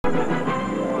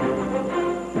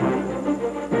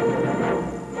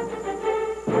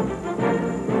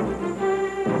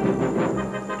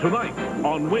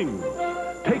on wings.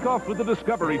 Take off with the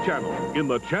Discovery Channel in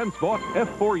the Vought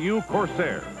F4U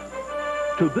Corsair.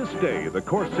 To this day, the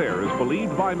Corsair is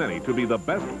believed by many to be the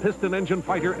best piston engine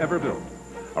fighter ever built.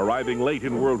 Arriving late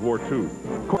in World War II,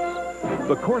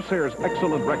 the Corsair's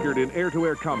excellent record in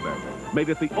air-to-air combat made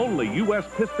it the only U.S.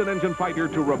 piston engine fighter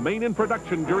to remain in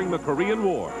production during the Korean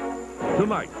War.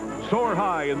 Tonight, soar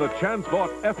high in the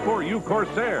Vought F4U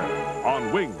Corsair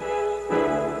on wings.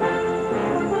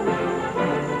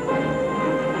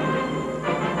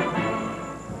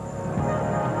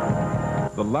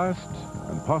 The last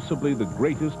and possibly the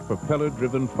greatest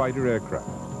propeller-driven fighter aircraft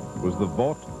was the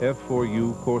Vought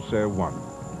F4U Corsair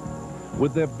 1.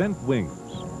 With their bent wings,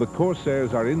 the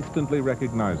Corsairs are instantly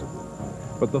recognizable,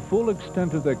 but the full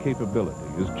extent of their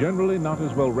capability is generally not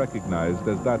as well recognized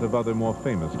as that of other more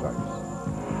famous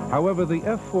types. However, the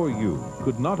F4U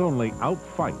could not only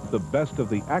outfight the best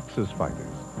of the Axis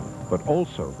fighters, but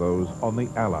also those on the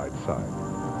Allied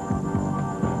side.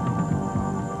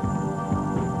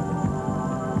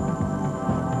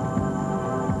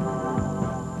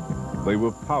 They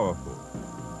were powerful,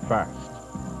 fast,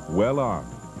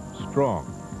 well-armed, strong,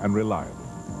 and reliable.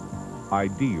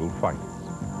 Ideal fighters.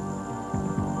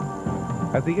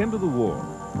 At the end of the war,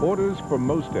 orders for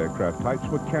most aircraft types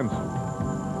were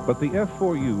canceled, but the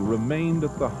F4U remained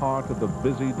at the heart of the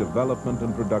busy development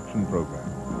and production program.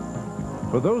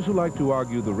 For those who like to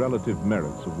argue the relative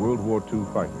merits of World War II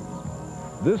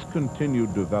fighters, this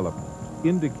continued development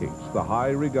indicates the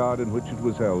high regard in which it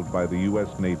was held by the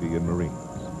U.S. Navy and Marines.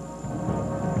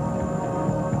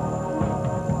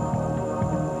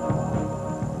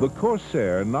 The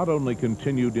Corsair not only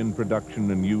continued in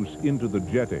production and use into the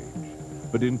jet age,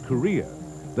 but in Korea,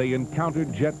 they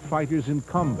encountered jet fighters in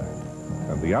combat,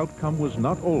 and the outcome was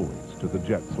not always to the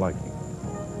jet's liking.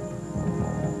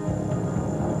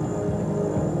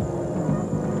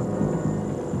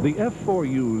 The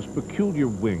F4U's peculiar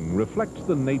wing reflects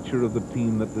the nature of the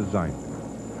team that designed it.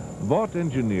 Vought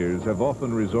engineers have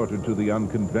often resorted to the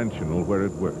unconventional where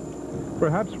it worked,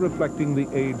 perhaps reflecting the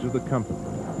age of the company.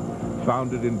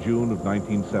 Founded in June of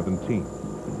 1917,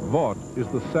 Vought is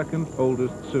the second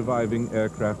oldest surviving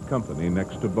aircraft company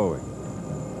next to Boeing.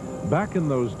 Back in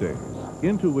those days,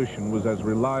 intuition was as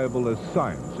reliable as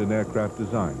science in aircraft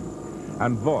design,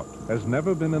 and Vought has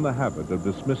never been in the habit of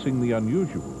dismissing the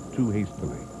unusual too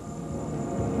hastily.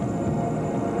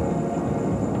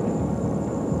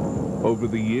 Over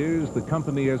the years, the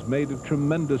company has made a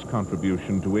tremendous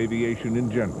contribution to aviation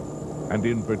in general, and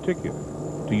in particular,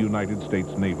 to United States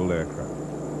naval aircraft.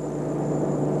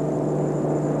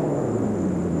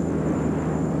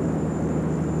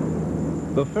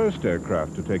 The first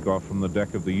aircraft to take off from the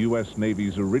deck of the U.S.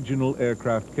 Navy's original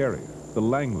aircraft carrier, the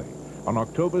Langley, on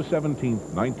October 17,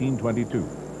 1922,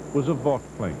 was a Vought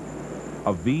plane,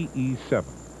 a VE-7.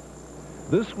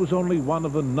 This was only one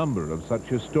of a number of such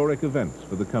historic events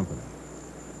for the company.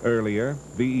 Earlier,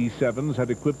 VE-7s had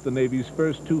equipped the Navy's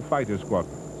first two fighter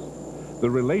squadrons. The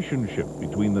relationship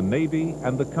between the Navy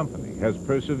and the company has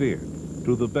persevered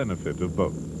to the benefit of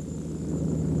both.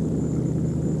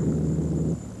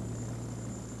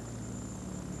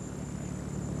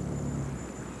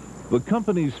 The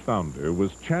company's founder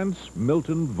was Chance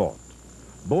Milton Vought,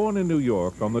 born in New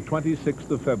York on the 26th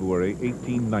of February,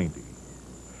 1890.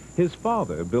 His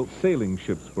father built sailing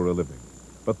ships for a living,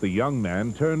 but the young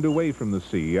man turned away from the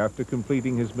sea after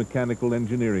completing his mechanical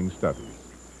engineering studies,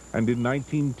 and in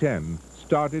 1910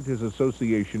 started his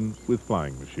association with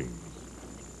flying machines.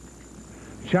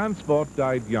 Chance Vought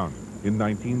died young in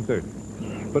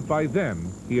 1930, but by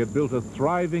then he had built a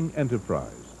thriving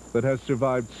enterprise that has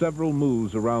survived several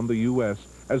moves around the U.S.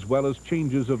 as well as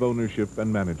changes of ownership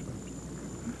and management.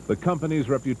 The company's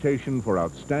reputation for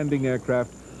outstanding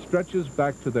aircraft stretches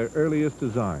back to their earliest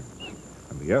designs,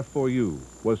 and the F4U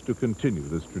was to continue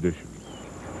this tradition.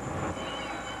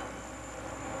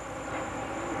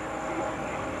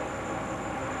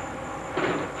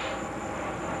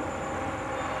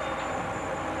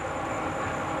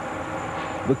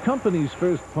 The company's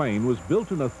first plane was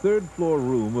built in a third-floor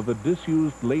room of a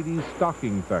disused ladies'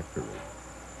 stocking factory.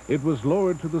 It was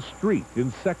lowered to the street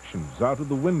in sections out of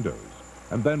the windows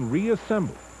and then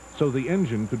reassembled so the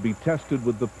engine could be tested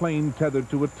with the plane tethered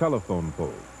to a telephone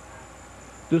pole.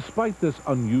 Despite this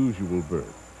unusual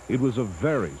birth, it was a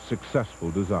very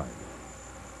successful design.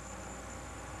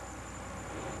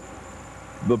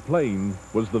 The plane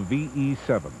was the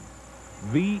VE-7.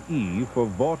 VE for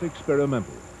Vought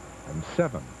Experimental, and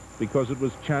 7 because it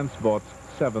was Chance Vaught's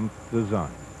 7th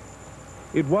design.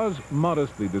 It was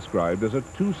modestly described as a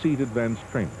two-seat advanced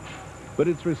trainer, but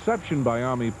its reception by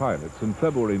Army pilots in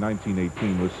February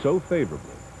 1918 was so favorable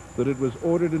that it was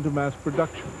ordered into mass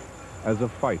production, as a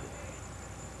fighter.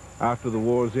 After the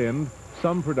war's end,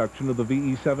 some production of the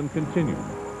VE-7 continued,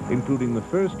 including the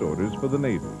first orders for the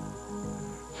Navy.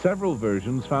 Several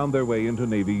versions found their way into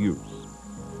Navy use.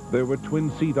 There were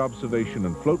twin-seat observation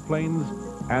and float planes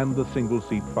and the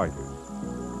single-seat fighters.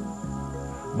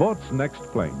 Vaught's next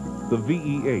plane, the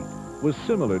VE-8, was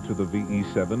similar to the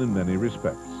VE-7 in many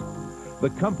respects. The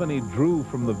company drew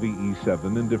from the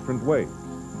VE-7 in different ways,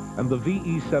 and the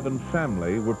VE-7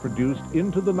 family were produced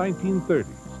into the 1930s,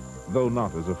 though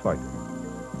not as a fighter.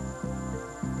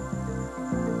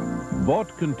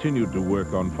 Vought continued to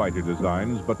work on fighter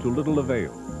designs, but to little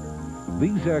avail.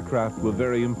 These aircraft were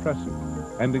very impressive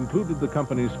and included the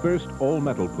company's first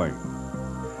all-metal plane.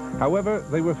 However,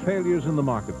 they were failures in the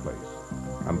marketplace,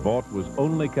 and Vought was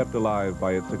only kept alive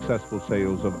by its successful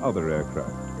sales of other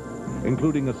aircraft,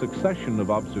 including a succession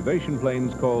of observation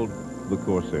planes called the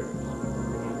Corsairs.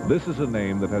 This is a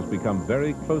name that has become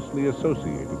very closely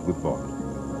associated with Vought.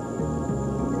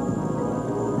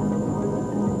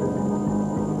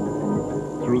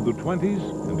 Through the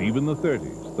 20s and even the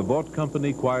 30s, the Vought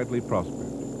company quietly prospered.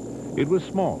 It was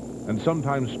small and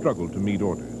sometimes struggled to meet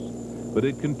orders, but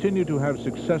it continued to have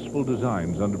successful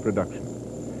designs under production.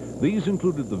 These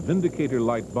included the Vindicator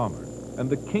light bomber and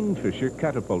the Kingfisher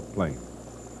catapult plane,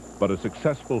 but a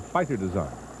successful fighter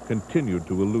design continued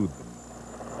to elude them.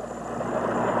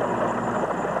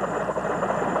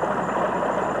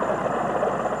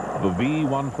 The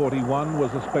V-141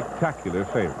 was a spectacular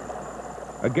failure.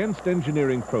 Against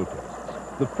engineering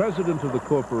protests, the president of the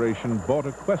corporation bought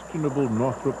a questionable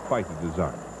Northrop fighter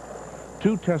design.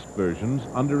 Two test versions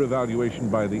under evaluation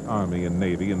by the Army and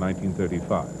Navy in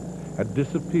 1935 had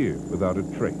disappeared without a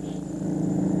trace.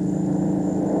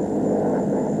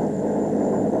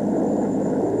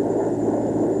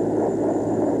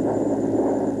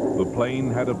 The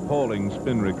plane had appalling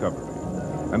spin recovery,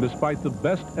 and despite the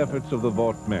best efforts of the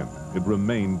Vought men, it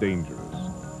remained dangerous.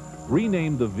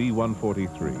 Renamed the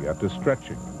V-143 after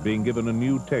stretching and being given a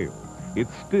new tail, it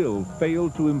still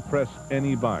failed to impress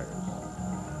any buyers.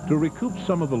 To recoup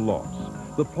some of the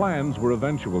loss, the plans were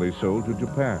eventually sold to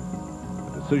Japan,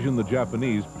 a decision the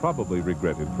Japanese probably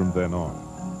regretted from then on.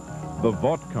 The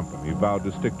Vought company vowed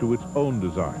to stick to its own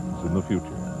designs in the future.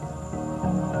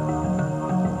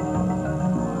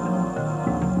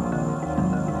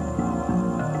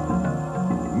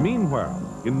 Meanwhile,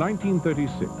 in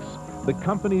 1936, the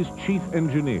company's chief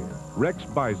engineer, Rex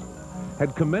Beisel,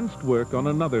 had commenced work on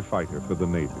another fighter for the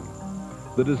Navy.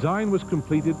 The design was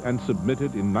completed and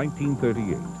submitted in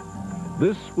 1938.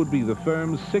 This would be the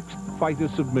firm's 6th fighter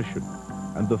submission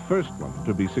and the first one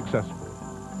to be successful.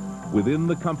 Within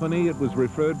the company, it was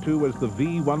referred to as the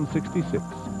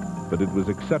V-166, but it was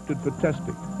accepted for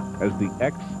testing as the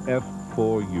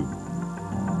XF4U.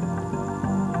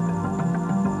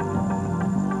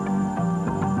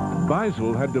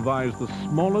 Beisel had devised the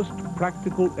smallest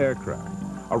practical aircraft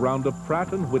around a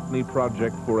Pratt & Whitney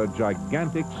project for a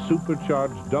gigantic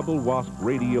supercharged double WASP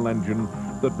radial engine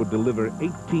that would deliver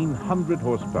 1,800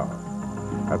 horsepower.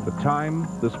 At the time,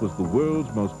 this was the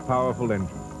world's most powerful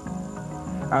engine.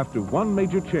 After one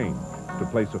major change, to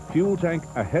place a fuel tank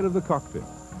ahead of the cockpit,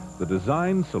 the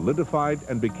design solidified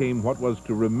and became what was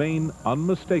to remain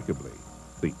unmistakably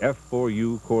the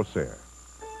F4U Corsair.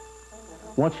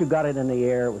 Once you got it in the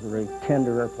air, it was a very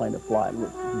tender airplane to fly. It was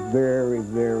a very,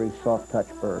 very soft-touch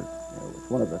bird. It was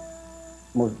one of the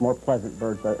more pleasant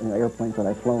birds, airplanes that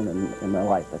I've flown in my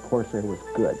life. The Corsair was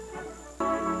good.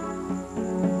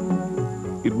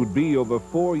 It would be over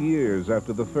 4 years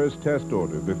after the first test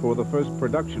order before the first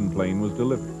production plane was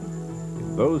delivered.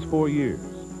 In those 4 years,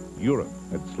 Europe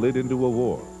had slid into a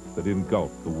war that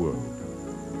engulfed the world.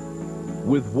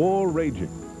 With war raging,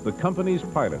 the company's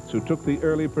pilots who took the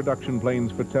early production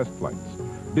planes for test flights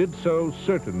did so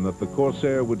certain that the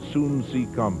Corsair would soon see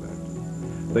combat.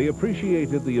 They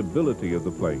appreciated the ability of the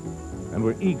plane and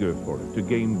were eager for it to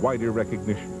gain wider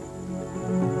recognition.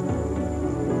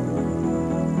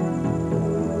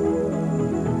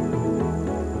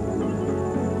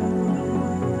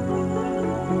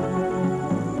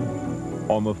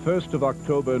 On the 1st of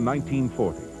October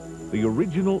 1940, the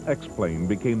original X-plane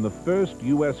became the first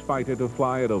U.S. fighter to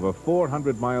fly at over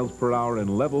 400 miles per hour in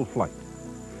level flight.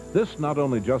 This not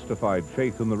only justified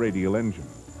faith in the radial engine,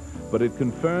 but it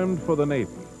confirmed for the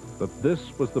Navy that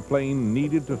this was the plane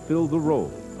needed to fill the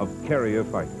role of carrier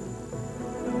fighter.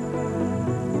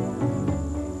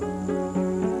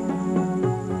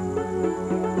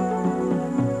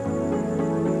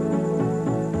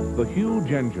 The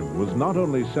huge engine was not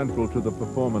only central to the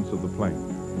performance of the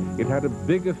plane, it had a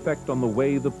big effect on the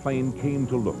way the plane came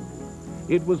to look.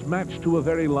 It was matched to a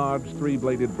very large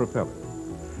 3-bladed propeller.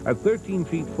 At 13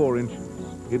 feet 4 inches,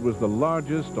 it was the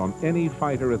largest on any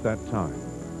fighter at that time.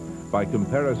 By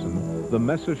comparison, the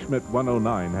Messerschmitt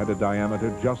 109 had a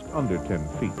diameter just under 10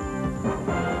 feet.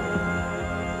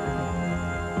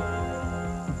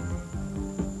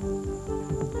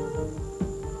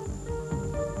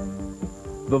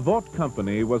 The Vought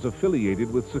company was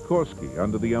affiliated with Sikorsky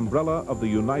under the umbrella of the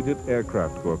United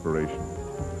Aircraft Corporation.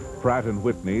 Pratt &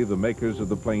 Whitney, the makers of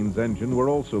the plane's engine, were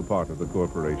also part of the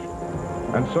corporation.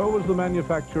 And so was the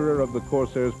manufacturer of the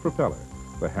Corsair's propeller,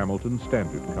 the Hamilton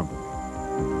Standard Company.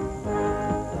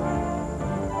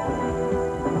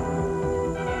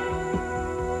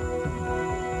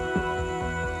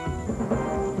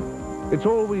 It's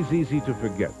always easy to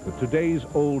forget that today's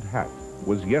old hat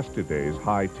was yesterday's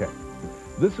high tech.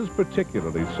 This is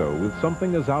particularly so with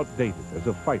something as outdated as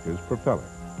a fighter's propeller.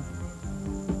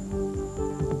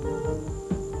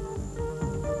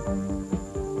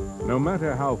 No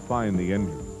matter how fine the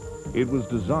engine, it was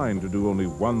designed to do only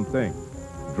one thing: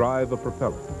 drive a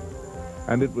propeller.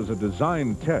 And it was a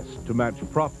design test to match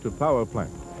prop to power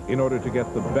plant in order to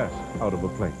get the best out of a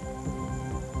plane.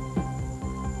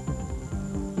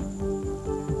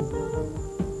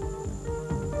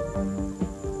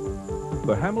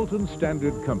 The Hamilton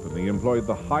Standard Company employed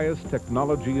the highest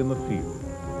technology in the field.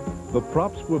 The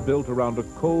props were built around a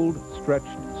cold,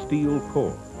 stretched steel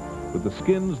core, with the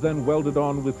skins then welded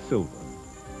on with silver.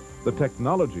 The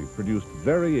technology produced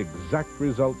very exact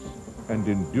results and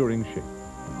enduring shape.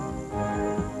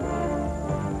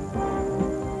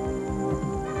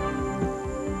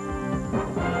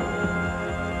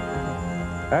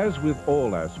 As with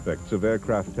all aspects of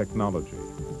aircraft technology,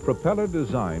 propeller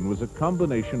design was a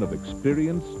combination of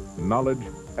experience, knowledge,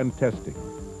 and testing.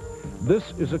 This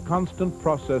is a constant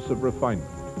process of refinement,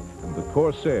 and the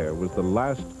Corsair was the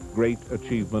last great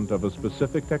achievement of a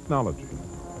specific technology: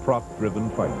 prop-driven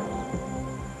fighters.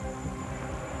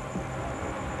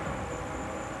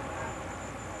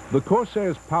 The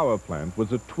Corsair's power plant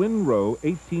was a twin-row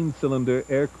 18-cylinder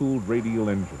air-cooled radial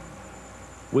engine.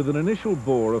 With an initial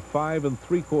bore of 5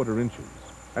 3/4 inches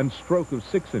and stroke of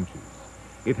 6 inches,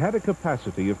 it had a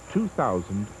capacity of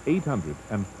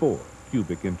 2,804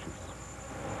 cubic inches.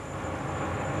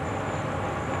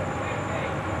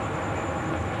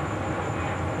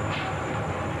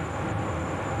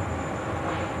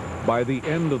 By the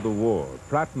end of the war,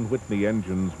 Pratt & Whitney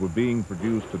engines were being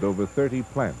produced at over 30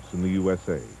 plants in the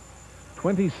USA.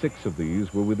 26 of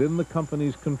these were within the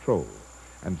company's control,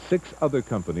 and 6 other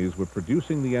companies were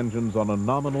producing the engines on a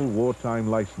nominal wartime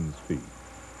license fee.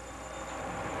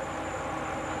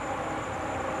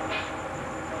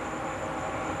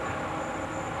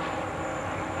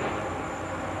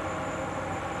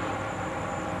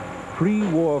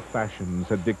 Pre-war fashions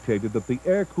had dictated that the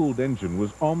air-cooled engine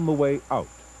was on the way out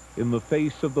in the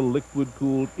face of the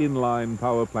liquid-cooled inline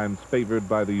power plants favored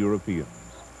by the Europeans.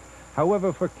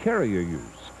 However, for carrier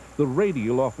use, the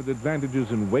radial offered advantages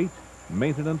in weight,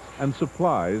 maintenance, and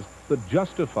supplies that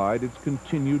justified its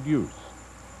continued use.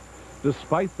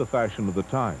 Despite the fashion of the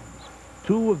times,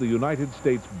 2 of the United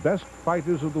States' best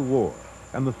fighters of the war,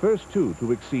 and the first 2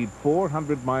 to exceed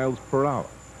 400 miles per hour,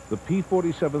 the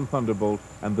P-47 Thunderbolt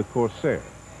and the Corsair,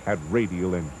 had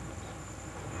radial engines.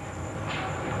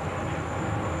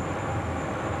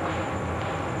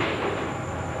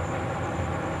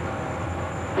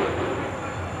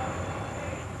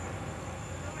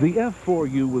 The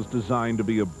F-4U was designed to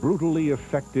be a brutally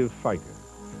effective fighter,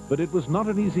 but it was not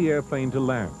an easy airplane to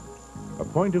land, a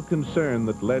point of concern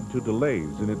that led to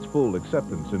delays in its full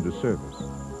acceptance into service.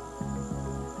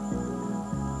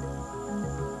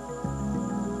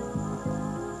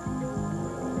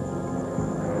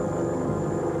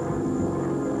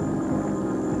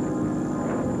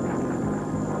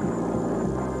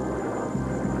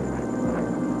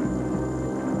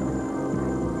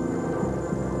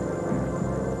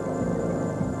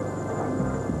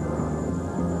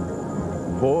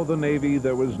 For the Navy,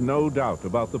 there was no doubt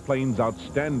about the plane's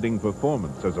outstanding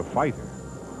performance as a fighter,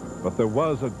 but there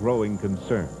was a growing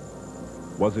concern.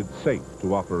 Was it safe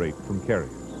to operate from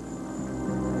carriers?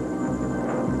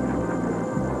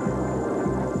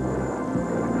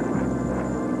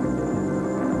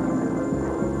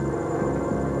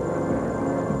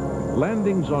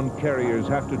 Landings on carriers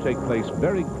have to take place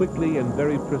very quickly and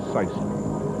very precisely.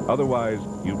 Otherwise,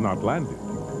 you've not landed,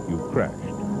 you've crashed.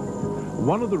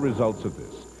 One of the results of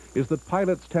this is that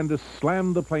pilots tend to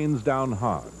slam the planes down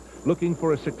hard, looking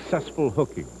for a successful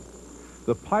hooking.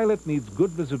 The pilot needs good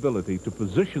visibility to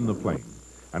position the plane,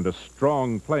 and a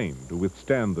strong plane to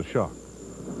withstand the shock.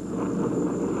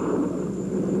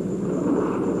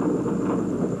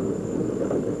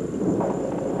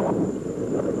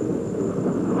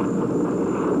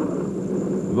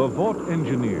 The Vought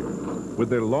engineers, with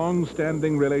their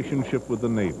long-standing relationship with the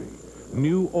Navy,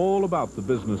 knew all about the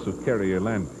business of carrier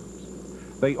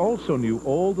landings. They also knew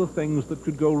all the things that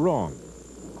could go wrong.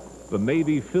 The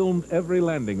Navy filmed every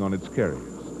landing on its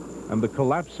carriers, and the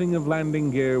collapsing of landing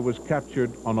gear was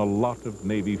captured on a lot of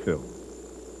Navy film.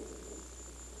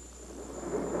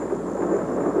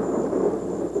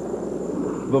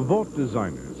 The Vought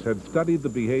designers had studied the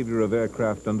behavior of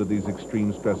aircraft under these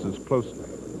extreme stresses closely,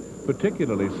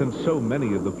 particularly since so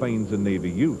many of the planes in Navy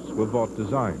use were Vought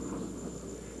designs.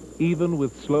 Even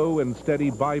with slow and steady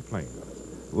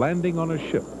biplanes, landing on a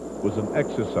ship was an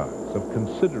exercise of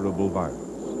considerable violence.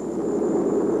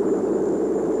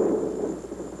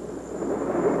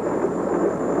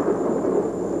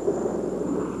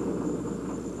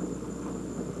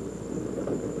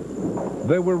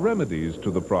 There were remedies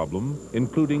to the problem,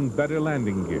 including better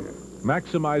landing gear,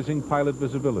 maximizing pilot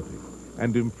visibility,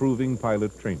 and improving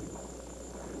pilot training.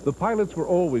 The pilots were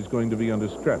always going to be under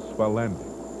stress while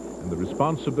landing, and the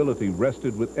responsibility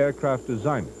rested with aircraft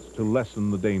designers to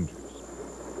lessen the dangers.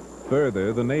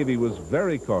 Further, the Navy was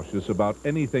very cautious about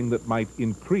anything that might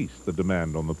increase the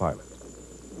demand on the pilot.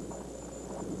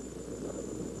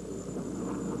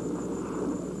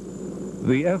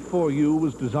 The F4U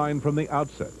was designed from the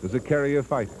outset as a carrier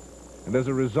fighter, and as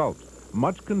a result,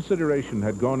 much consideration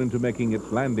had gone into making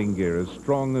its landing gear as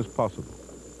strong as possible.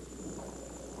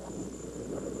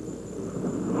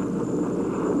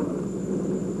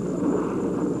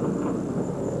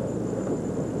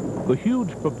 The huge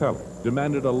propeller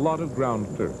demanded a lot of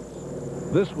ground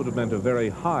clearance. This would have meant a very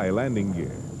high landing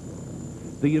gear.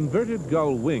 The inverted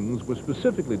gull wings were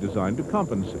specifically designed to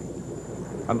compensate.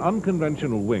 An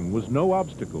unconventional wing was no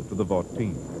obstacle to the Vought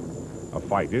team. A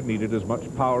fighter needed as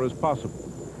much power as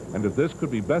possible, and if this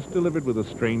could be best delivered with a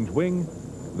strange wing,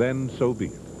 then so be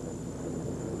it.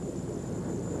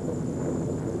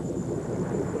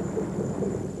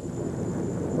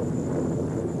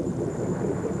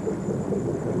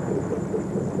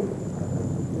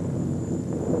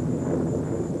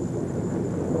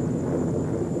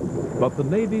 But the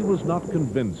Navy was not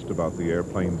convinced about the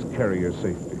airplane's carrier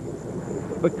safety.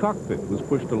 The cockpit was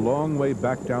pushed a long way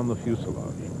back down the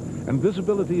fuselage, and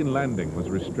visibility in landing was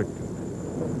restricted.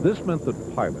 This meant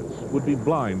that pilots would be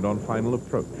blind on final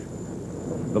approach.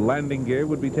 The landing gear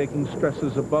would be taking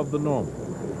stresses above the normal,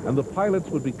 and the pilots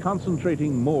would be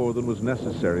concentrating more than was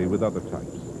necessary with other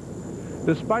types.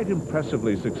 Despite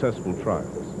impressively successful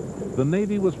trials, the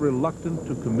Navy was reluctant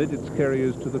to commit its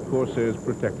carriers to the Corsair's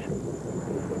protection.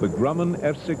 The Grumman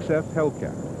F-6F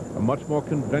Hellcat, a much more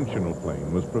conventional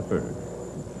plane, was preferred.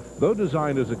 Though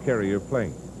designed as a carrier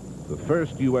plane, the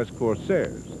first U.S.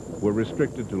 Corsairs were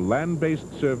restricted to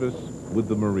land-based service with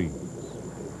the Marines.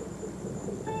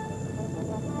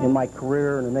 In my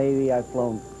career in the Navy, I've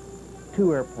flown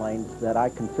 2 airplanes that I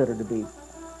consider to be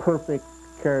perfect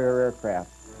carrier aircraft.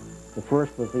 The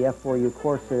first was the F4U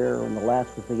Corsair, and the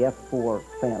last was the F4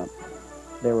 Phantom.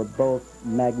 They were both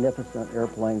magnificent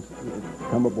airplanes to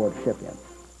come aboard ship in.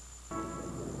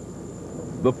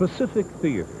 The Pacific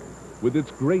Theater, with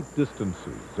its great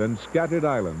distances and scattered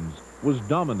islands, was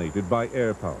dominated by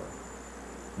air power.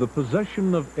 The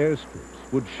possession of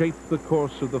airstrips would shape the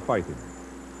course of the fighting,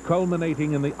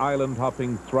 culminating in the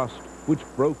island-hopping thrust which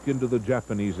broke into the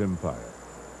Japanese Empire.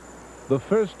 The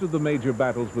first of the major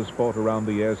battles was fought around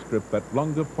the airstrip at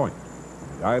Lunga Point,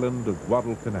 on the island of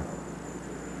Guadalcanal.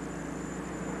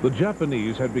 The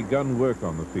Japanese had begun work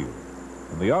on the field,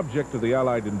 and the object of the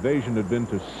Allied invasion had been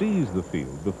to seize the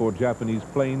field before Japanese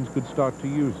planes could start to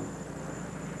use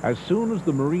it. As soon as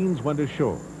the Marines went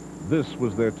ashore, this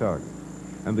was their target,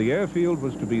 and the airfield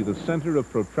was to be the center of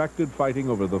protracted fighting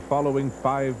over the following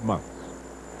 5 months.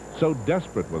 So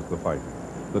desperate was the fighting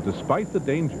that despite the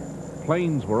danger,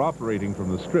 planes were operating from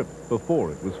the strip before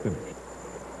it was finished.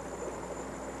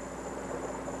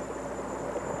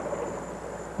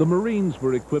 The Marines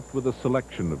were equipped with a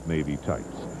selection of Navy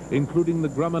types, including the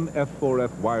Grumman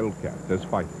F4F Wildcat as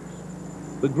fighters.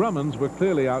 The Grummans were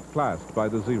clearly outclassed by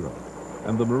the Zero,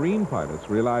 and the Marine pilots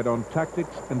relied on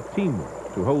tactics and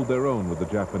teamwork to hold their own with the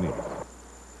Japanese.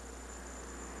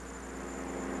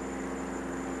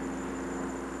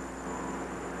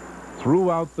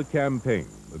 Throughout the campaign,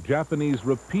 the Japanese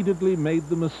repeatedly made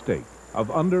the mistake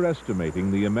of underestimating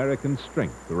the American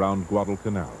strength around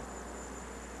Guadalcanal.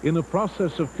 In a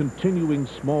process of continuing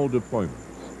small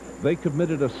deployments, they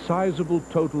committed a sizable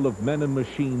total of men and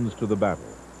machines to the battle.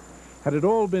 Had it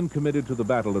all been committed to the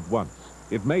battle at once,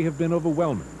 it may have been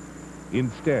overwhelming.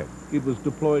 Instead, it was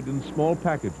deployed in small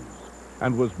packages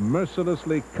and was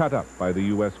mercilessly cut up by the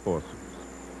U.S. forces.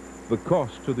 The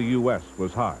cost to the U.S.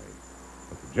 was high,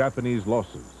 but the Japanese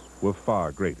losses were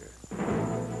far greater.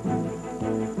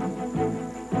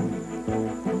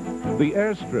 The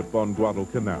airstrip on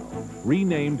Guadalcanal,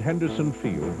 renamed Henderson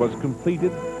Field, was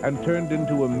completed and turned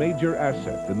into a major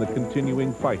asset in the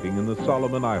continuing fighting in the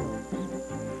Solomon Islands.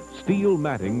 Steel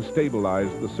matting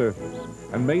stabilized the surface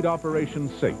and made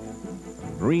operations safe.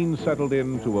 Marines settled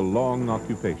into a long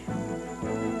occupation.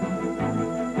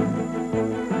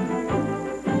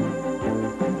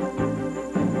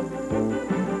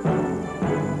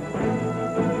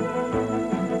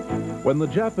 When the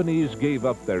Japanese gave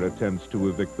up their attempts to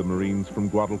evict the Marines from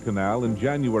Guadalcanal in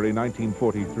January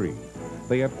 1943,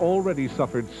 they had already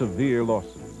suffered severe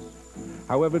losses.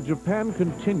 However, Japan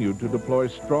continued to deploy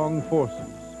strong forces.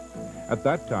 At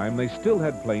that time, they still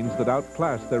had planes that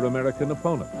outclassed their American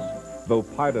opponents, though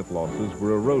pilot losses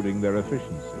were eroding their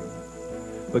efficiency.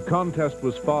 The contest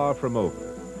was far from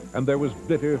over, and there was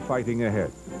bitter fighting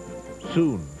ahead.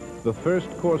 Soon, the first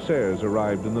Corsairs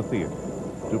arrived in the theater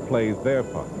to play their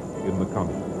part in the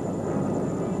conflict.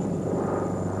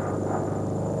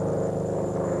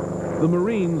 The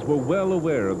Marines were well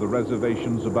aware of the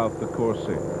reservations about the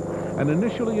Corsair and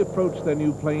initially approached their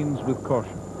new planes with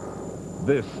caution.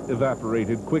 This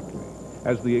evaporated quickly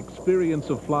as the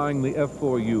experience of flying the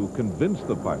F4U convinced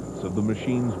the pilots of the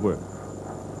machine's worth.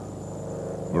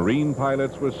 Marine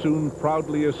pilots were soon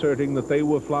proudly asserting that they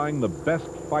were flying the best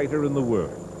fighter in the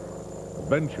world.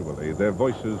 Eventually, their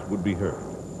voices would be heard.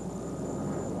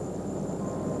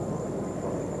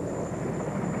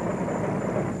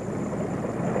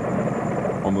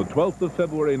 On the 12th of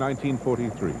February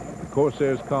 1943, the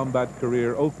Corsair's combat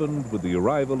career opened with the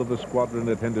arrival of a squadron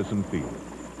at Henderson Field.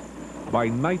 By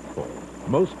nightfall,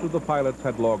 most of the pilots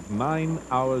had logged 9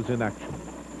 hours in action.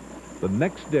 The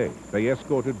next day, they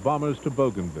escorted bombers to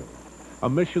Bougainville, a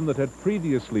mission that had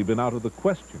previously been out of the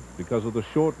question because of the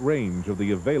short range of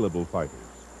the available fighters.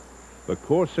 The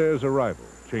Corsair's arrival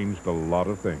changed a lot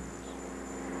of things.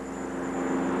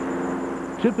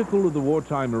 Typical of the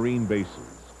wartime Marine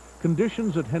bases,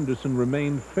 conditions at Henderson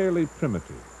remained fairly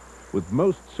primitive, with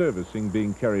most servicing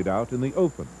being carried out in the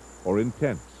open or in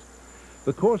tents.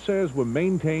 The Corsairs were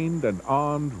maintained and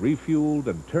armed, refueled,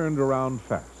 and turned around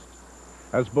fast.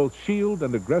 As both shield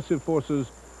and aggressive forces,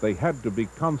 they had to be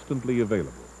constantly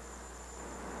available.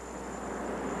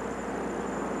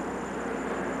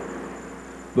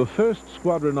 The first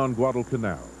squadron on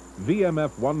Guadalcanal,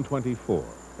 VMF 124,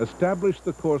 established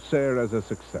the Corsair as a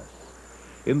success.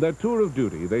 In their tour of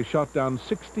duty, they shot down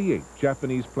 68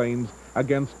 Japanese planes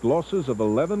against losses of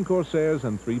 11 Corsairs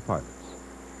and 3 pilots.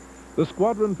 The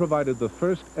squadron provided the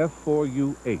first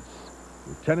F4U ace,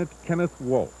 Lieutenant Kenneth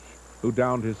Walsh, who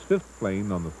downed his 5th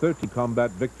plane on the 30 combat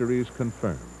victories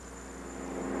confirmed.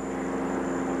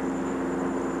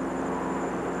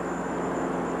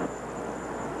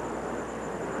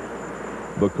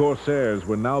 The Corsairs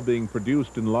were now being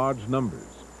produced in large numbers,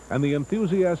 and the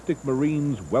enthusiastic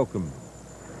Marines welcomed them.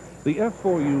 The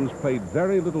F4Us played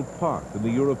very little part in the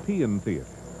European theater,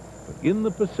 but in the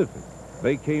Pacific,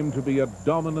 they came to be a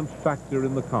dominant factor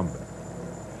in the combat.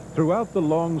 Throughout the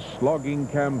long, slogging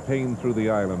campaign through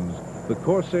the islands, the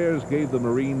Corsairs gave the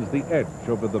Marines the edge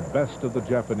over the best of the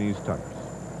Japanese types.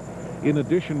 In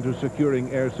addition to securing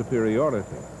air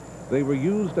superiority, they were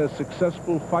used as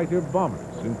successful fighter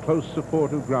bombers in close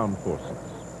support of ground forces.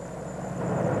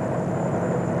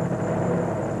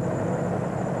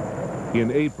 In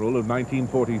April of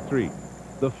 1943,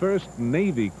 the first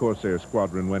Navy Corsair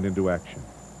squadron went into action.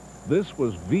 This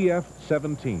was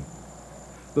VF-17.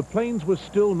 The planes were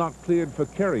still not cleared for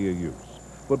carrier use,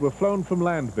 but were flown from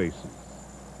land bases.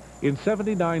 In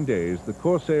 79 days, the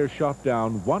Corsair shot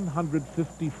down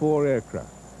 154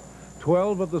 aircraft.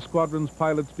 12 of the squadron's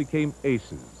pilots became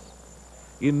aces.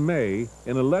 In May,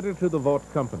 in a letter to the Vought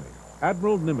Company,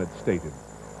 Admiral Nimitz stated,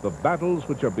 "The battles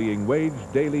which are being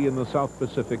waged daily in the South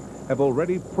Pacific have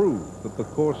already proved that the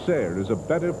Corsair is a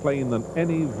better plane than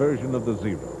any version of the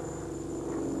Zero."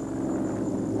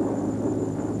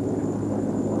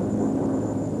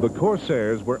 The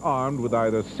Corsairs were armed with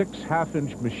either 6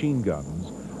 half-inch machine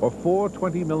guns or 4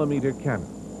 20mm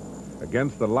cannons.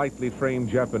 Against the lightly framed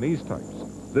Japanese types,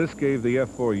 this gave the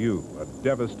F4U a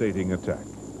devastating attack.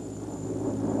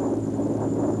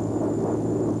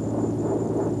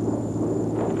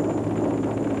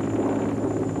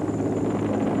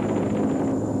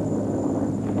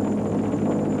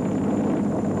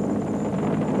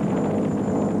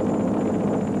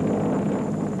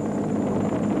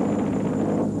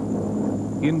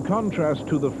 In contrast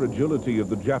to the fragility of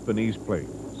the Japanese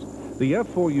planes, the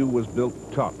F4U was built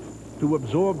tough to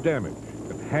absorb damage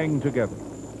and hang together.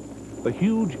 The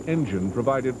huge engine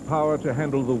provided power to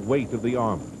handle the weight of the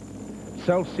armor.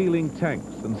 self-sealing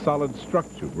tanks and solid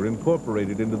structure were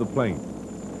incorporated into the plane.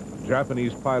 The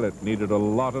Japanese pilot needed a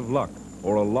lot of luck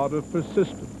or a lot of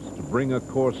persistence to bring a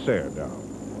Corsair down.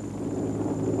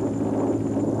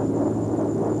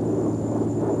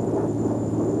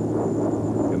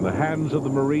 In the hands of the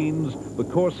Marines, the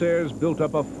Corsairs built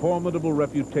up a formidable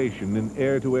reputation in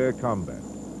air-to-air combat.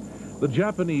 The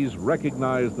Japanese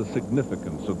recognized the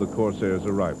significance of the Corsairs'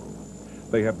 arrival.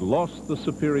 They had lost the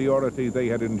superiority they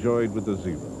had enjoyed with the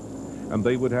Zero, and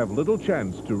they would have little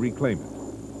chance to reclaim it.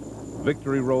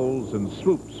 Victory rolls and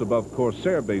swoops above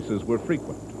Corsair bases were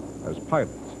frequent as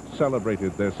pilots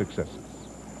celebrated their successes.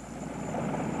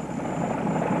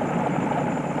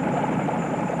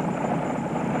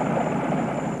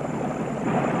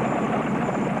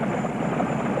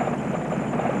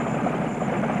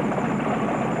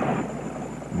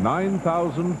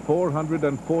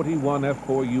 (9,441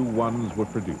 F4U-1s were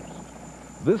produced.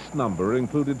 This number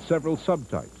included several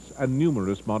subtypes and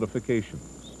numerous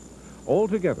modifications.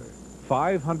 Altogether,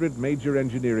 500 major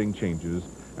engineering changes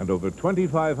and over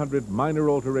 2,500 minor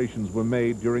alterations were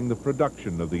made during the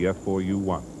production of the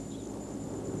F4U-1s.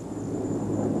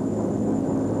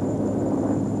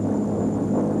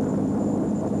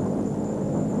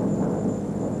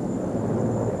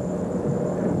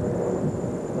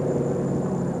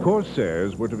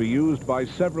 Corsairs were to be used by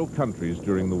several countries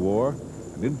during the war,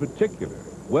 and in particular,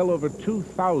 well over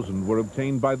 2,000 were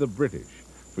obtained by the British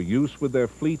for use with their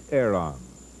fleet air arms.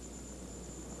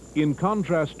 In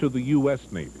contrast to the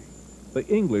U.S. Navy, the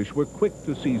English were quick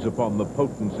to seize upon the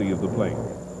potency of the plane.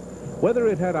 Whether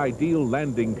it had ideal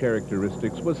landing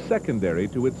characteristics was secondary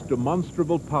to its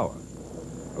demonstrable power.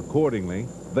 Accordingly,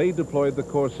 they deployed the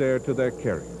Corsair to their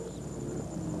carriers.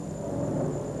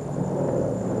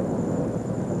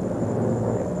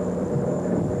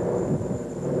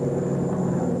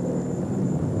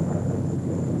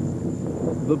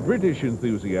 The British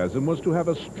enthusiasm was to have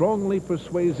a strongly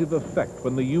persuasive effect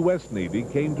when the U.S. Navy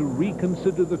came to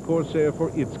reconsider the Corsair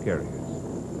for its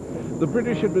carriers. The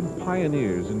British had been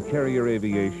pioneers in carrier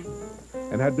aviation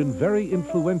and had been very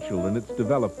influential in its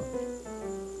development.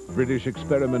 British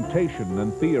experimentation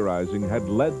and theorizing had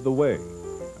led the way,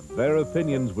 and their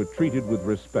opinions were treated with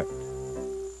respect.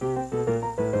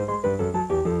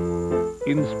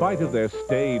 In spite of their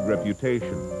staid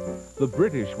reputation, the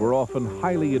British were often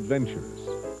highly adventurous.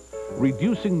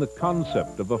 Reducing the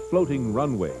concept of a floating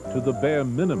runway to the bare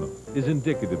minimum is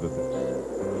indicative of this,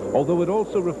 although it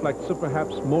also reflects a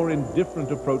perhaps more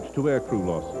indifferent approach to aircrew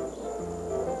losses.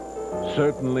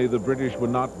 Certainly, the British were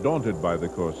not daunted by the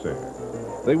Corsair.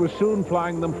 They were soon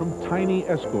flying them from tiny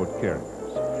escort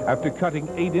carriers, after cutting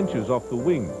 8 inches off the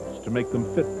wings to make them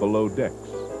fit below decks.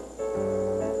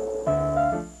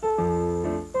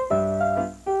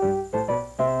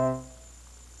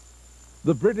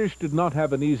 The British did not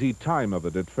have an easy time of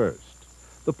it at first.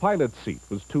 The pilot's seat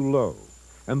was too low,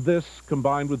 and this,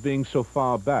 combined with being so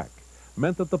far back,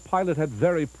 meant that the pilot had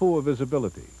very poor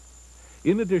visibility.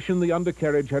 In addition, the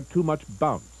undercarriage had too much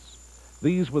bounce.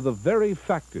 These were the very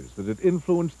factors that had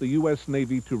influenced the U.S.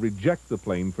 Navy to reject the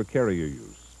plane for carrier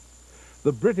use.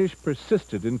 The British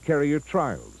persisted in carrier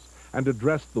trials and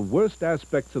addressed the worst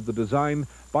aspects of the design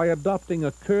by adopting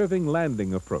a curving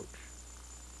landing approach.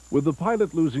 With the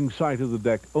pilot losing sight of the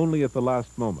deck only at the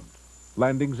last moment,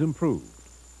 landings improved.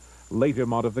 Later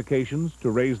modifications to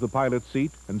raise the pilot's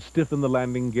seat and stiffen the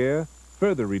landing gear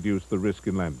further reduced the risk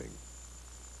in landing.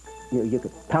 You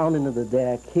could pound into the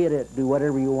deck, hit it, do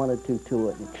whatever you wanted to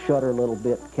it, and shudder a little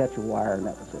bit, catch a wire, and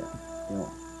that was it. You know,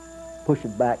 push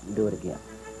it back and do it again.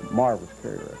 Marvelous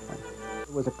carrier airplane.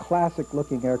 It was a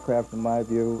classic-looking aircraft in my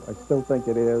view. I still think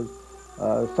it is.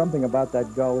 Something about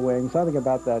that gull wing, something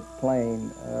about that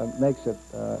plane makes it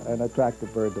an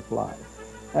attractive bird to fly.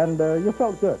 And you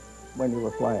felt good when you were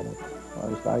flying it, or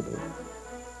at least I did.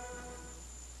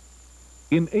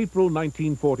 In April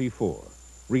 1944,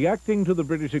 reacting to the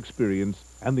British experience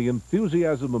and the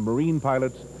enthusiasm of Marine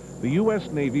pilots, the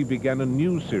U.S. Navy began a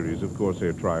new series of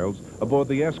Corsair trials aboard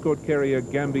the escort carrier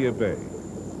Gambier Bay.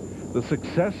 The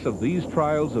success of these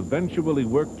trials eventually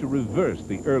worked to reverse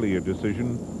the earlier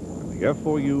decision, and the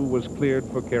F4U was cleared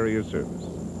for carrier service.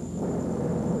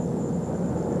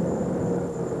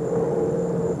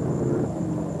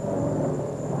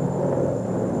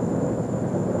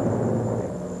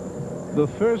 The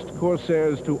first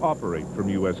Corsairs to operate from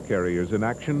U.S. carriers in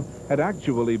action had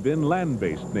actually been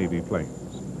land-based Navy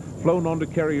planes, flown onto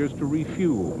carriers to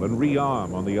refuel and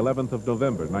rearm on the 11th of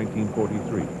November,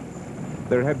 1943.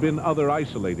 There had been other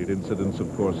isolated incidents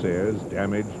of Corsairs,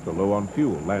 damaged or low on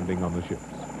fuel, landing on the ships.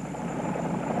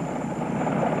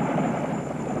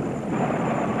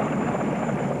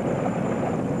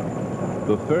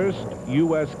 The first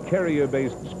U.S.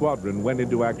 carrier-based squadron went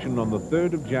into action on the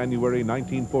 3rd of January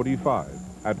 1945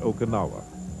 at Okinawa.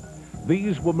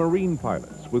 These were Marine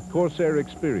pilots with Corsair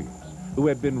experience who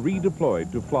had been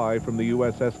redeployed to fly from the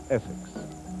USS Essex.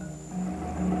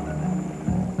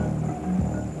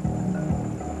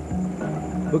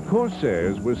 The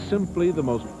Corsairs were simply the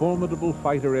most formidable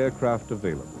fighter aircraft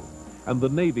available, and the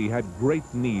Navy had great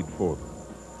need for them.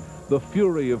 The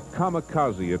fury of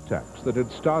kamikaze attacks that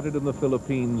had started in the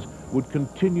Philippines would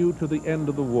continue to the end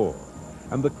of the war,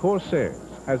 and the Corsairs,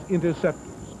 as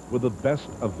interceptors, were the best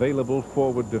available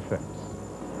forward defense.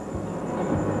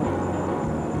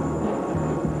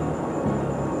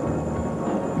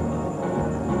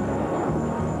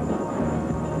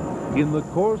 In the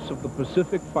course of the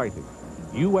Pacific fighting,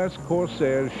 U.S.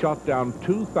 Corsairs shot down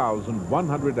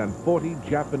 2,140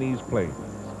 Japanese planes.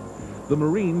 The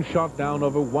Marines shot down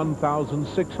over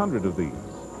 1,600 of these.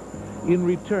 In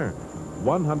return,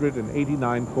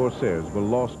 189 Corsairs were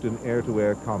lost in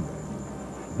air-to-air combat.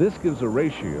 This gives a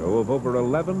ratio of over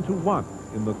 11 to 1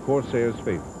 in the Corsairs'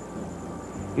 favor.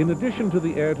 In addition to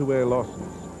the air-to-air losses,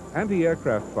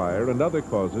 anti-aircraft fire and other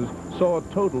causes saw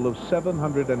a total of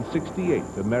 768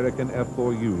 American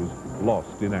F4Us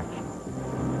lost in action.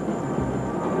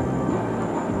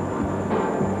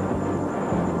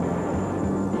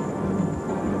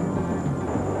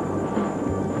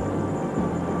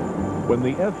 When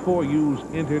the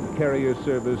F4Us entered carrier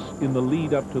service in the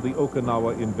lead-up to the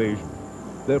Okinawa invasion,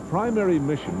 their primary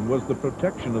mission was the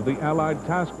protection of the Allied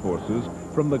task forces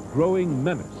from the growing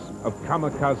menace of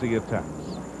kamikaze attacks.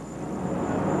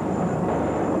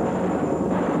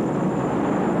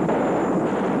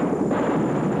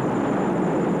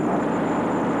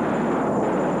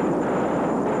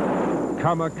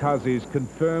 Kamikazes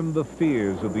confirmed the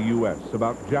fears of the U.S.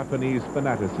 about Japanese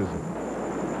fanaticism.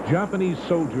 Japanese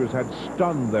soldiers had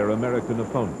stunned their American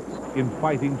opponents in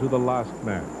fighting to the last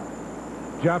man.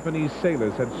 Japanese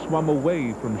sailors had swum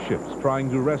away from ships trying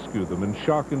to rescue them in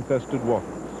shark-infested waters.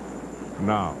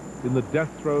 Now, in the death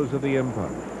throes of the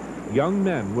empire, young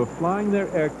men were flying their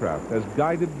aircraft as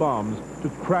guided bombs to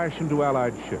crash into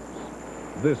Allied ships.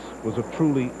 This was a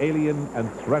truly alien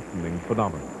and threatening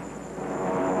phenomenon.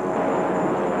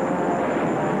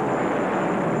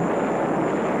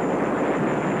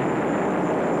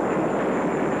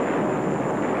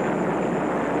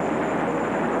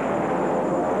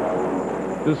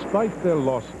 Despite their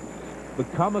losses, the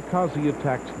kamikaze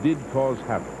attacks did cause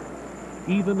havoc.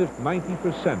 Even if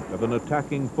 90% of an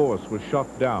attacking force was shot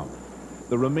down,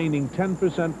 the remaining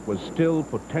 10% was still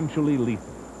potentially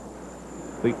lethal.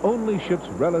 The only ships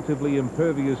relatively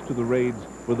impervious to the raids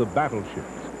were the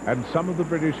battleships and some of the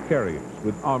British carriers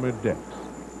with armored decks.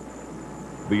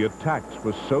 The attacks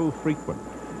were so frequent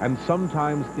and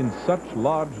sometimes in such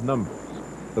large numbers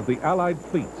that the Allied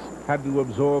fleets had to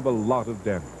absorb a lot of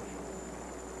damage.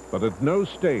 But at no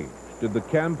stage did the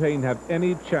campaign have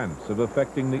any chance of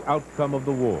affecting the outcome of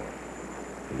the war.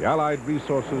 The Allied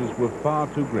resources were far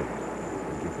too great,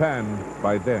 and Japan,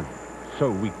 by then, so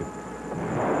weakened.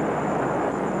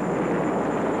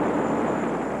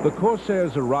 The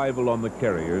Corsairs' arrival on the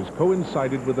carriers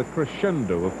coincided with a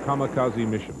crescendo of kamikaze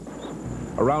missions.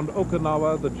 Around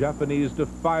Okinawa, the Japanese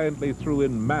defiantly threw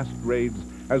in massed raids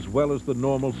as well as the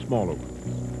normal smaller ones.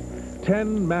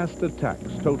 10 massed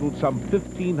attacks totaled some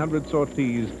 1,500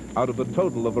 sorties out of a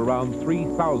total of around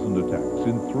 3,000 attacks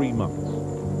in 3 months.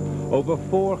 Over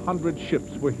 400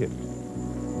 ships were hit.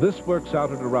 This works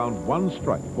out at around 1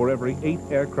 strike for every 8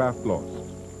 aircraft lost.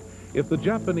 If the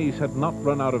Japanese had not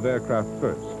run out of aircraft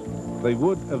first, they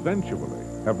would eventually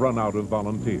have run out of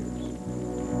volunteers.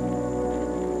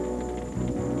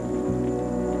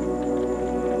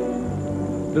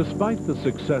 Despite the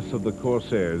success of the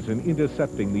Corsairs in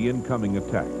intercepting the incoming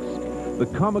attacks, the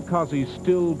kamikazes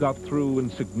still got through in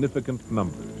significant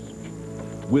numbers.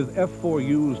 With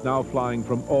F4Us now flying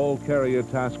from all carrier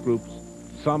task groups,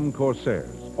 some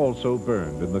Corsairs also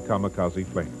burned in the kamikaze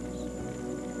flames.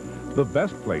 The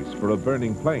best place for a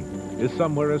burning plane is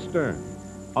somewhere astern,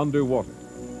 underwater.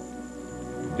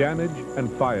 Damage and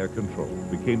fire control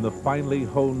became the finely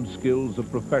honed skills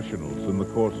of professionals in the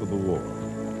course of the war.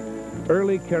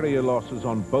 Early carrier losses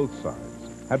on both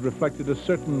sides had reflected a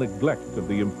certain neglect of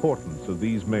the importance of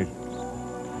these measures.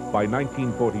 By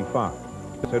 1945,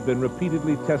 this had been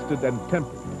repeatedly tested and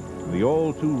tempered in the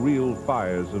all-too-real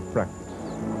fires of practice.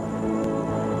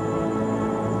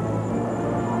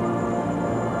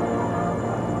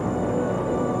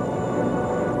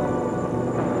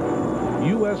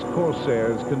 U.S.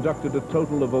 Corsairs conducted a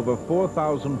total of over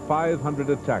 4,500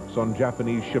 attacks on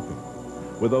Japanese shipping,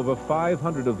 with over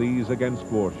 500 of these against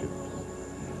warships.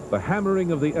 the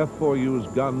hammering of the F-4U's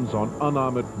guns on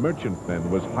unarmored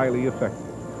merchantmen was highly effective.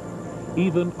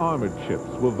 Even armored ships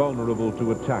were vulnerable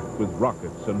to attack with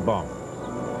rockets and bombs.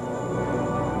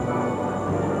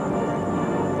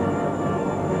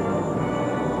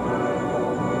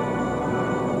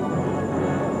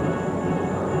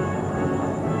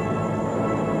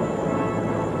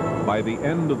 By the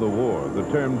end of the war, the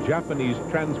term Japanese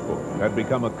transport had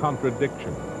become a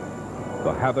contradiction.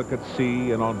 The havoc at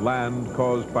sea and on land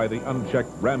caused by the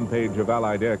unchecked rampage of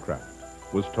Allied aircraft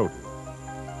was total.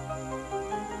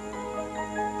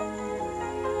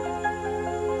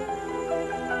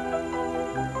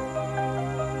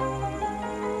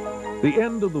 The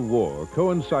end of the war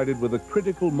coincided with a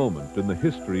critical moment in the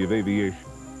history of aviation.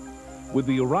 With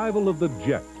the arrival of the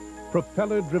jet,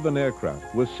 propeller-driven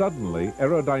aircraft were suddenly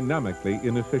aerodynamically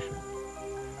inefficient.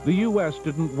 The U.S.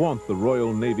 didn't want the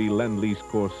Royal Navy Lend-Lease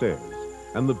Corsairs,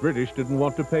 and the British didn't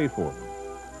want to pay for them.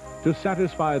 To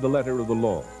satisfy the letter of the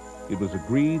law, it was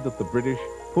agreed that the British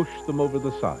push them over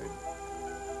the side.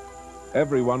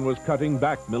 Everyone was cutting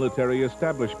back military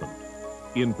establishment.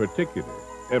 In particular,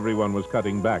 everyone was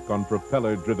cutting back on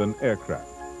propeller-driven aircraft.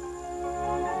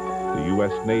 The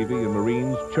U.S. Navy and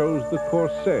Marines chose the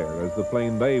Corsair as the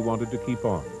plane they wanted to keep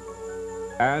on.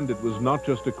 And it was not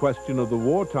just a question of the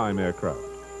wartime aircraft.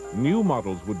 New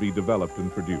models would be developed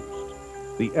and produced.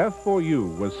 The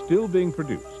F-4U was still being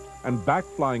produced and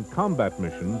back-flying combat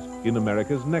missions in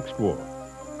America's next war,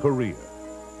 Korea.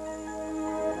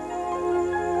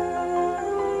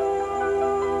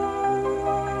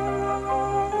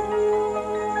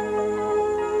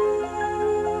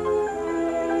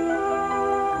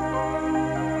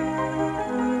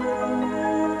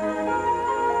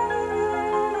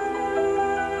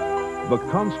 The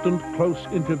constant close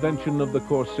intervention of the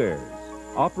Corsairs,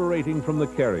 operating from the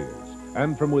carriers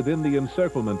and from within the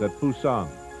encirclement at Busan,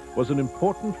 was an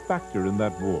important factor in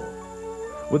that war.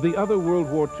 With the other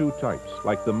World War II types,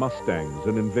 like the Mustangs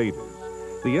and Invaders,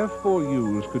 the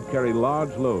F-4Us could carry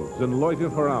large loads and loiter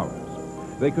for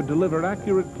hours. They could deliver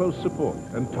accurate close support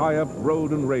and tie up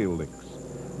road and rail links.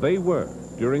 They were,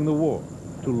 during the war,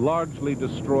 to largely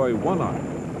destroy one army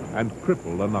and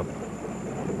cripple another.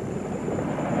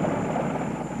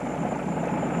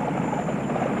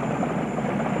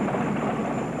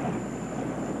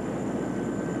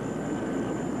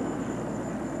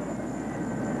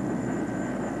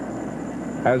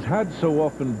 As had so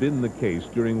often been the case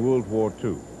during World War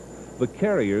II, the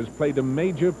carriers played a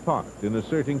major part in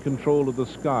asserting control of the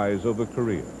skies over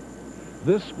Korea.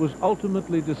 This was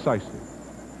ultimately decisive.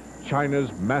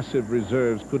 China's massive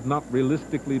reserves could not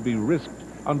realistically be risked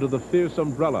under the fierce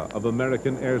umbrella of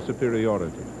American air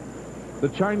superiority. The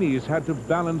Chinese had to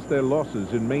balance their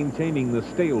losses in maintaining the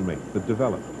stalemate that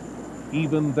developed.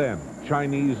 Even then,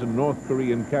 Chinese and North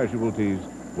Korean casualties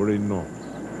were enormous.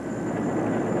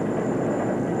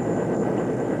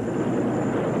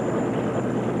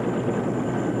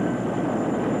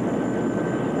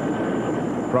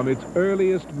 From its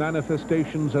earliest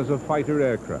manifestations as a fighter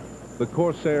aircraft, the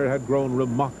Corsair had grown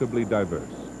remarkably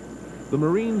diverse. The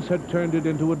Marines had turned it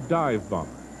into a dive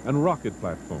bomber and rocket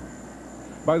platform.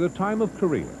 By the time of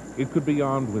Korea, it could be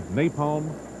armed with napalm,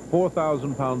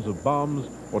 4,000 pounds of bombs,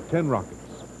 or 10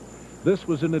 rockets. This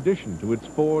was in addition to its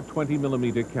 4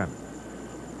 20-millimeter cannons.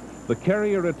 The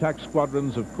carrier attack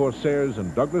squadrons of Corsairs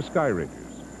and Douglas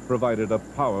Skyraiders provided a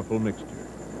powerful mixture.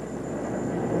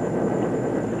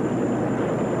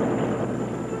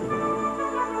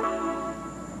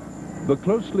 The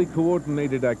closely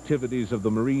coordinated activities of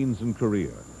the Marines in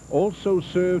Korea also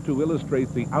serve to illustrate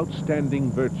the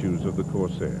outstanding virtues of the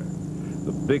Corsair.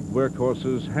 The big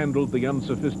workhorses handled the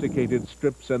unsophisticated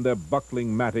strips and their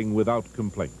buckling matting without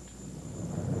complaint.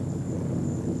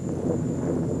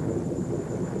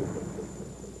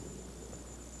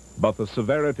 But the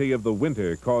severity of the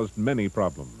winter caused many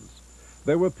problems.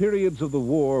 There were periods of the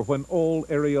war when all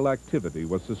aerial activity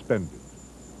was suspended.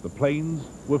 The planes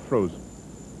were frozen.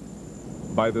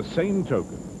 By the same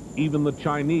token, even the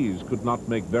Chinese could not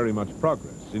make very much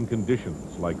progress in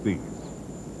conditions like these.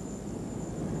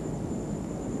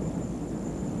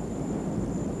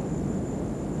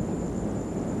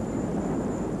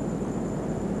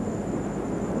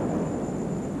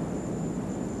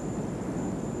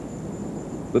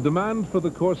 The demand for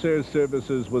the Corsair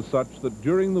services was such that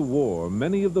during the war,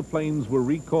 many of the planes were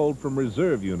recalled from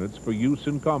reserve units for use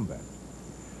in combat.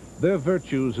 Their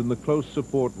virtues in the close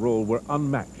support role were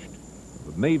unmatched.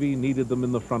 The Navy needed them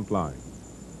in the front line.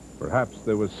 Perhaps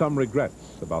there was some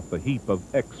regrets about the heap of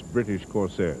ex-British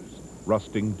Corsairs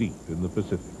rusting deep in the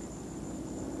Pacific.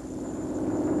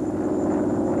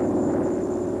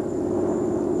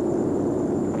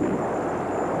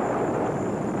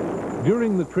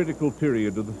 During the critical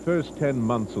period of the first 10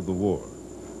 months of the war,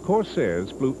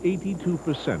 Corsairs flew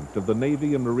 82% of the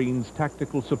Navy and Marines'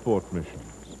 tactical support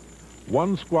missions.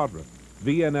 One squadron,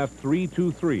 VNF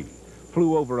 323,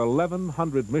 flew over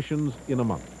 1,100 missions in a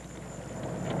month.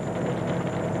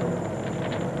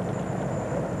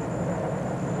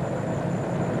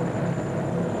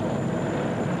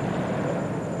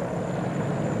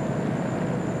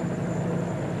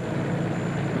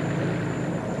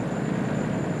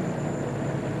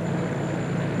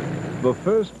 The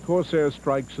first Corsair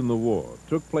strikes in the war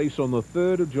took place on the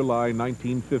 3rd of July,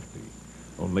 1950,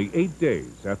 only 8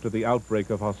 days after the outbreak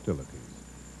of hostilities.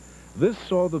 This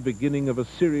saw the beginning of a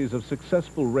series of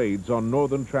successful raids on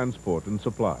northern transport and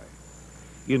supply.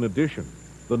 In addition,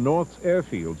 the North's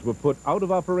airfields were put out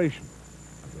of operation,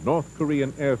 and the North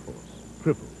Korean Air Force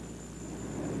crippled.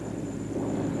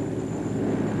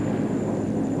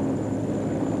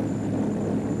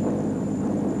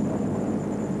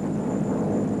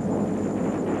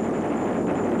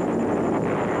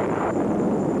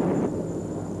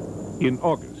 In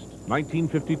August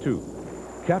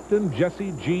 1952, Captain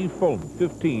Jesse G. Fulton,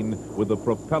 15, with a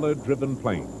propeller-driven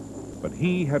plane. But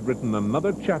he had written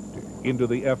another chapter into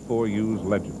the F4U's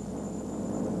legend.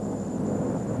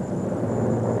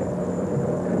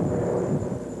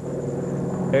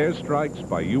 Airstrikes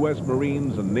by U.S.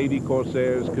 Marines and Navy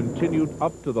Corsairs continued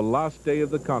up to the last day of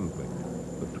the conflict,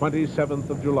 the 27th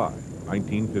of July,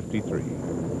 1953.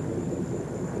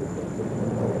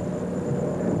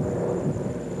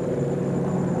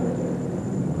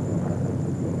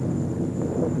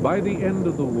 By the end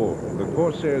of the war, the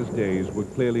Corsairs' days were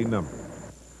clearly numbered.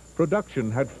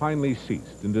 Production had finally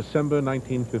ceased in December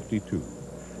 1952,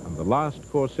 and the last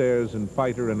Corsairs in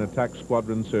fighter and attack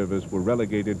squadron service were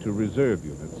relegated to reserve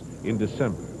units in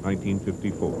December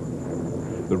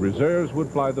 1954. The reserves would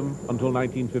fly them until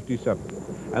 1957,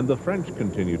 and the French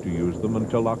continued to use them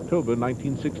until October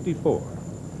 1964,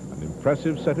 an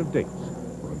impressive set of dates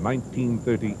for a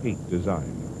 1938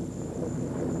 design.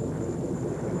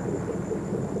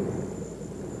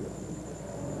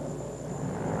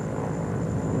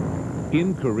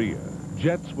 In Korea,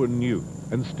 jets were new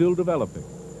and still developing,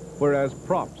 whereas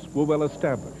props were well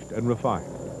established and refined.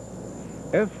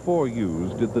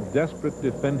 F4Us did the desperate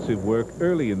defensive work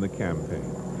early in the campaign,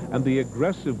 and the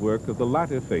aggressive work of the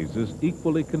latter phases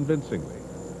equally convincingly.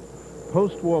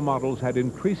 Post-war models had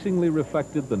increasingly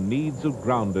reflected the needs of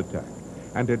ground attack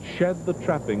and had shed the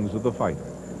trappings of the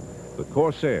fighter. The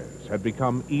Corsairs had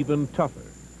become even tougher,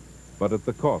 but at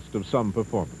the cost of some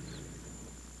performance.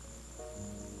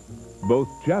 Both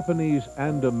Japanese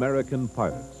and American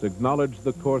pilots acknowledged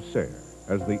the Corsair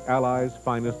as the Allies'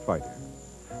 finest fighter,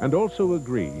 and also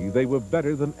agree they were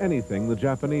better than anything the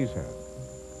Japanese had.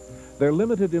 Their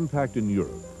limited impact in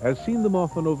Europe has seen them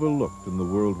often overlooked in the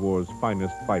World War's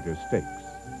finest fighter stakes.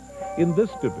 In this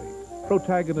debate,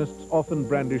 protagonists often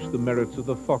brandish the merits of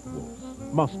the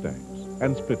Focke-Wulfs, Mustangs,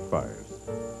 and Spitfires.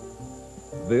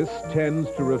 This tends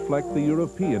to reflect the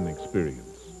European experience.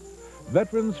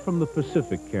 Veterans from the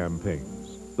Pacific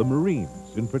campaigns, the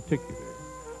Marines in particular,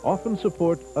 often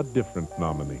support a different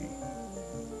nominee,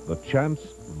 the Chance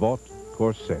Vought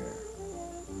Corsair.